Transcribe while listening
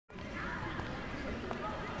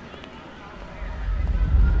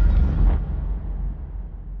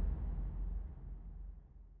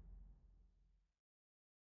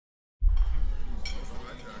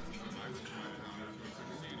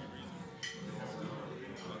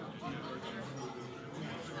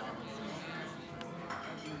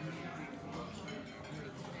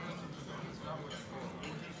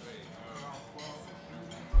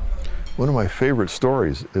One of my favorite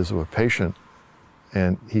stories is of a patient,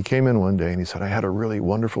 and he came in one day and he said, I had a really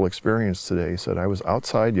wonderful experience today. He said, I was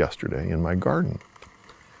outside yesterday in my garden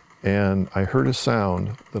and I heard a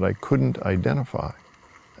sound that I couldn't identify.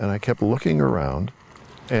 And I kept looking around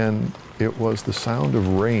and it was the sound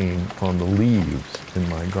of rain on the leaves in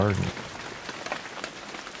my garden.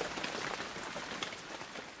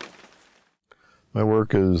 My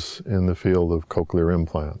work is in the field of cochlear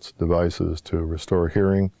implants, devices to restore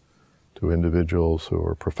hearing to individuals who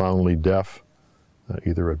are profoundly deaf,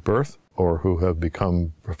 either at birth or who have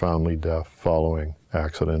become profoundly deaf following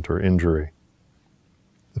accident or injury.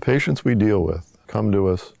 The patients we deal with come to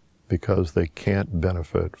us because they can't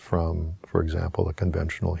benefit from, for example, a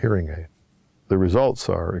conventional hearing aid. The results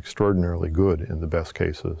are extraordinarily good in the best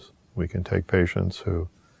cases. We can take patients who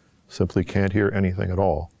simply can't hear anything at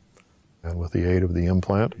all, and with the aid of the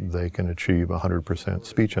implant, they can achieve 100%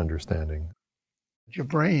 speech understanding. Your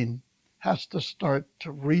brain has to start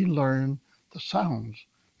to relearn the sounds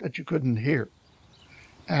that you couldn't hear.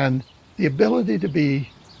 And the ability to be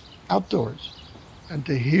outdoors and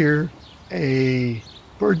to hear a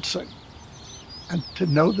bird sing and to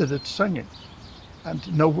know that it's singing and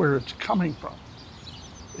to know where it's coming from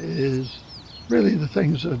is really the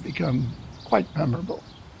things that have become quite memorable.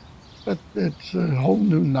 But it's a whole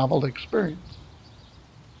new novel experience.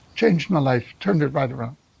 Changed my life, turned it right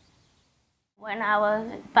around. When I was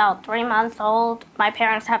about 3 months old, my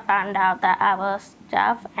parents had found out that I was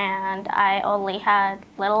deaf and I only had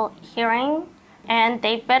little hearing. And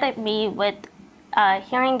they fitted me with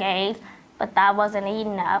hearing aids, but that wasn't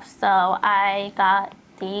enough. So I got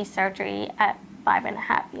the surgery at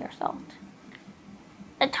 5.5 years old.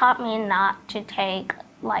 It taught me not to take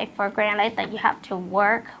life for granted, that you have to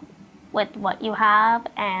work with what you have.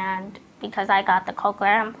 And because I got the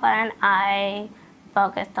cochlear implant, I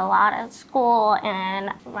focused a lot at school,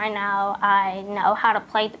 and right now I know how to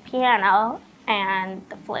play the piano and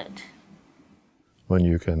the flute. When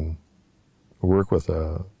you can work with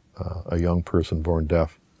a young person born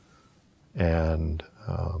deaf and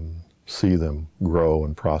see them grow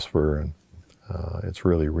and prosper, and it's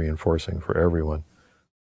really reinforcing for everyone.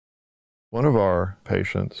 One of our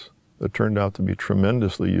patients that turned out to be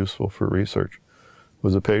tremendously useful for research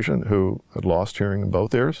was a patient who had lost hearing in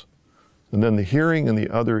both ears, and then the hearing in the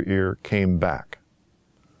other ear came back.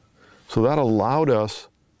 So that allowed us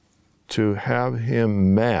to have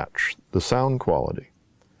him match the sound quality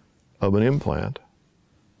of an implant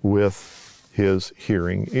with his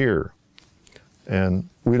hearing ear. And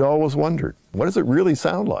we'd always wondered, what does it really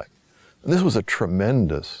sound like? And this was a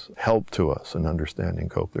tremendous help to us in understanding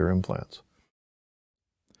cochlear implants.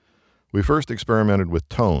 We first experimented with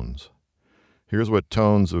tones. Here's what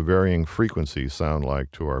tones of varying frequencies sound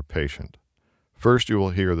like to our patient. First, you will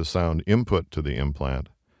hear the sound input to the implant,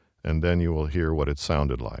 and then you will hear what it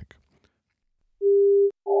sounded like.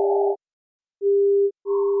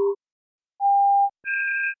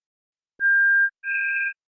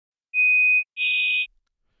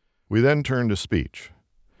 We then turn to speech.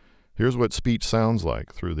 Here's what speech sounds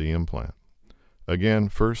like through the implant. Again,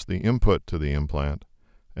 first the input to the implant,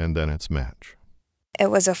 and then its match. It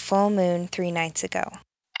was a full moon 3 nights ago.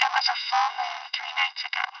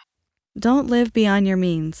 Don't live beyond your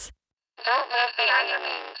means. Don't live beyond your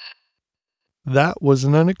means. That was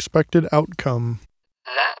an unexpected outcome.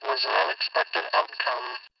 That was an unexpected outcome.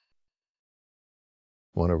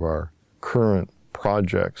 One of our current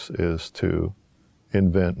projects is to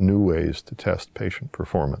invent new ways to test patient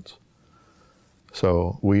performance.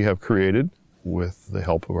 So we have created, with the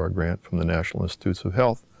help of our grant from the National Institutes of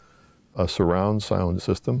Health, a surround sound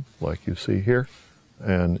system like you see here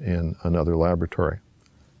and in another laboratory.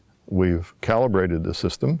 We've calibrated the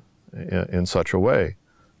system in such a way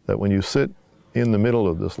that when you sit in the middle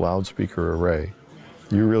of this loudspeaker array,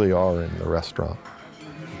 you really are in the restaurant.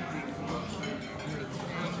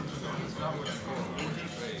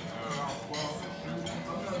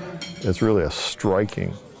 It's really a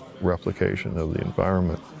striking replication of the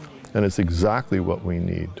environment, and it's exactly what we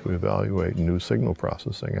need to evaluate new signal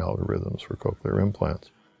processing algorithms for cochlear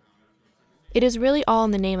implants. It is really all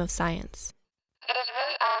in the name of science.